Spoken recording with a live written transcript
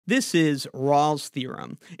This is Rolle's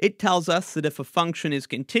theorem. It tells us that if a function is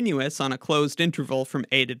continuous on a closed interval from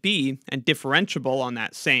a to b and differentiable on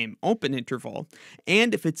that same open interval,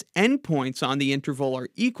 and if its endpoints on the interval are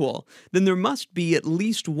equal, then there must be at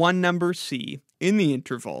least one number c in the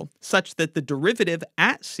interval, such that the derivative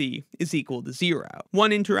at c is equal to 0.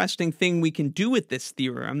 One interesting thing we can do with this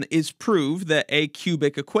theorem is prove that a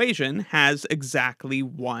cubic equation has exactly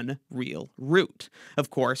one real root. Of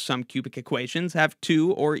course, some cubic equations have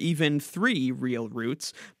 2 or even 3 real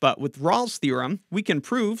roots, but with Rolle's theorem, we can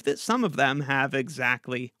prove that some of them have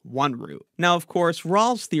exactly one root. Now, of course,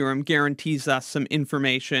 Rolle's theorem guarantees us some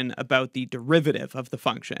information about the derivative of the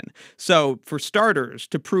function. So, for starters,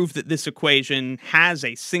 to prove that this equation has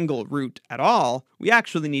a single root at all, we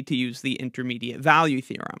actually need to use the intermediate value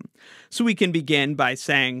theorem. So we can begin by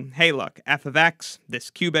saying, hey look, f of x, this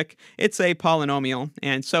cubic, it's a polynomial,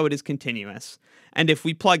 and so it is continuous. And if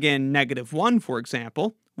we plug in -1, for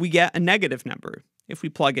example, we get a negative number. If we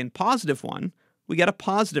plug in +1, we get a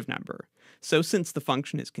positive number. So since the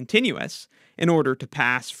function is continuous, in order to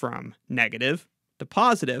pass from negative to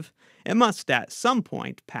positive, it must at some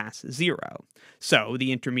point pass 0. So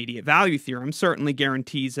the intermediate value theorem certainly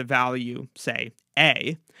guarantees a value, say,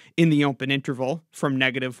 a, in the open interval from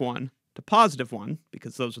 -1 to +1,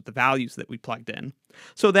 because those are the values that we plugged in,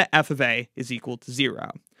 so that f of a is equal to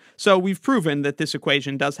 0. So we've proven that this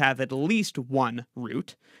equation does have at least one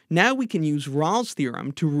root. Now we can use Rolle's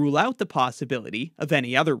theorem to rule out the possibility of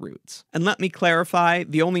any other roots. And let me clarify,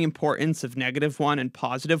 the only importance of -1 and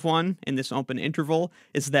 +1 in this open interval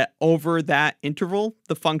is that over that interval,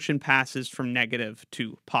 the function passes from negative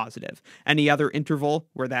to positive. Any other interval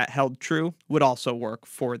where that held true would also work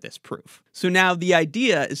for this proof. So now the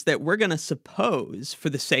idea is that we're going to suppose, for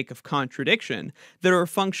the sake of contradiction, that our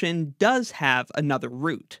function does have another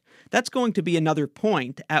root. That's going to be another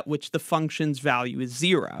point at which the function's value is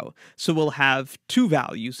 0. So we'll have two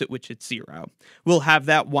values at which it's 0. We'll have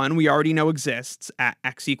that one we already know exists at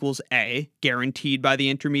x equals a, guaranteed by the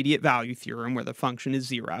intermediate value theorem where the function is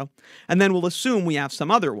 0. And then we'll assume we have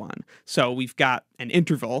some other one. So we've got an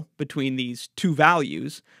interval between these two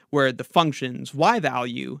values where the function's y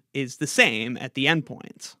value is the same at the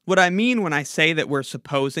endpoints. What I mean when I say that we're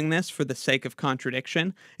supposing this for the sake of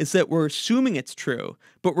contradiction is that we're assuming it's true,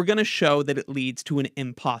 but we're going to show that it leads to an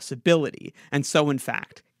impossibility, and so in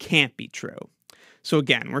fact can't be true. So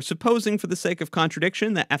again, we're supposing for the sake of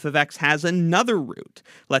contradiction that f of x has another root,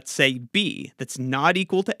 let's say b, that's not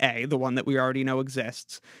equal to a, the one that we already know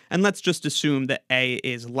exists, and let's just assume that a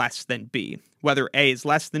is less than b. Whether a is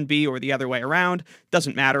less than b or the other way around,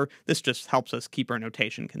 doesn't matter, this just helps us keep our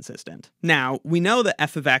notation consistent. Now, we know that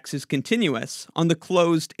f of x is continuous on the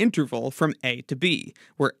closed interval from a to b,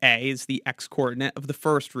 where a is the x-coordinate of the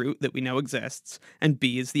first root that we know exists, and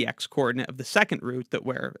b is the x-coordinate of the second root that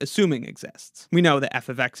we're assuming exists. We know that f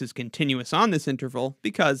of x is continuous on this interval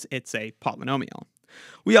because it's a polynomial.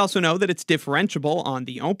 We also know that it's differentiable on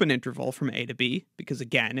the open interval from a to b, because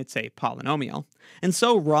again, it's a polynomial. And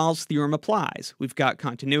so Rolle's theorem applies. We've got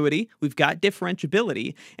continuity, we've got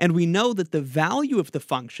differentiability, and we know that the value of the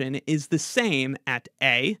function is the same at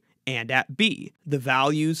a and at b. The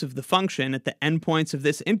values of the function at the endpoints of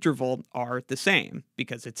this interval are the same,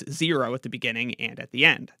 because it's 0 at the beginning and at the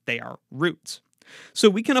end. They are roots. So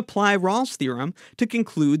we can apply Rolle's theorem to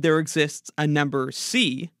conclude there exists a number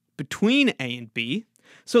c between a and b,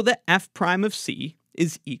 so that f prime of c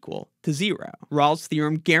is equal to 0. Rolle's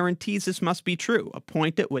theorem guarantees this must be true, a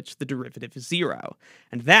point at which the derivative is 0.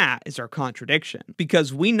 And that is our contradiction,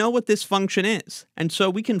 because we know what this function is, and so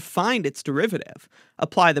we can find its derivative.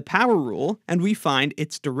 Apply the power rule, and we find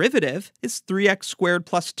its derivative is 3x squared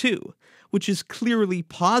plus 2, which is clearly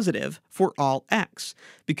positive for all x,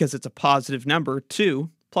 because it's a positive number,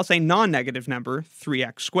 2, plus a non-negative number,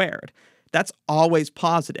 3x squared. That's always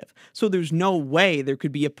positive, so there's no way there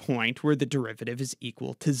could be a point where the derivative is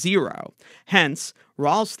equal to 0. Hence,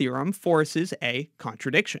 Rolle's theorem forces a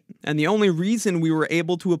contradiction. And the only reason we were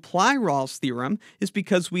able to apply Rolle's theorem is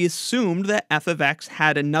because we assumed that f of x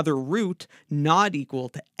had another root not equal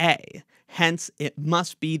to a. Hence, it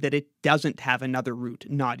must be that it doesn't have another root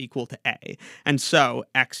not equal to a. And so,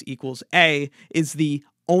 x equals a is the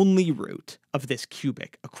only root of this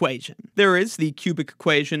cubic equation. There is the cubic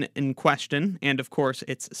equation in question, and of course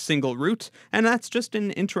its single root, and that's just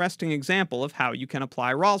an interesting example of how you can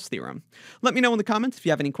apply Rolle's theorem. Let me know in the comments if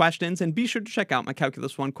you have any questions, and be sure to check out my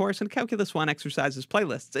Calculus 1 course and Calculus 1 exercises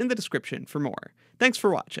playlists in the description for more. Thanks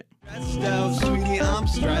for watching. Stressed out, sweetie, I'm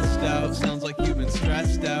stressed out. Sounds like you've been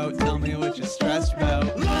stressed out. Tell me what you're stressed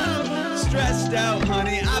about. stressed out,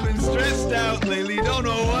 honey, I've been stressed out lately. Don't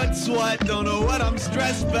know what's what, don't know what I'm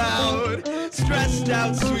stressed about. Stressed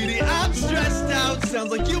out, sweetie, I'm stressed out. Sounds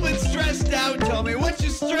like you've been stressed out, tell me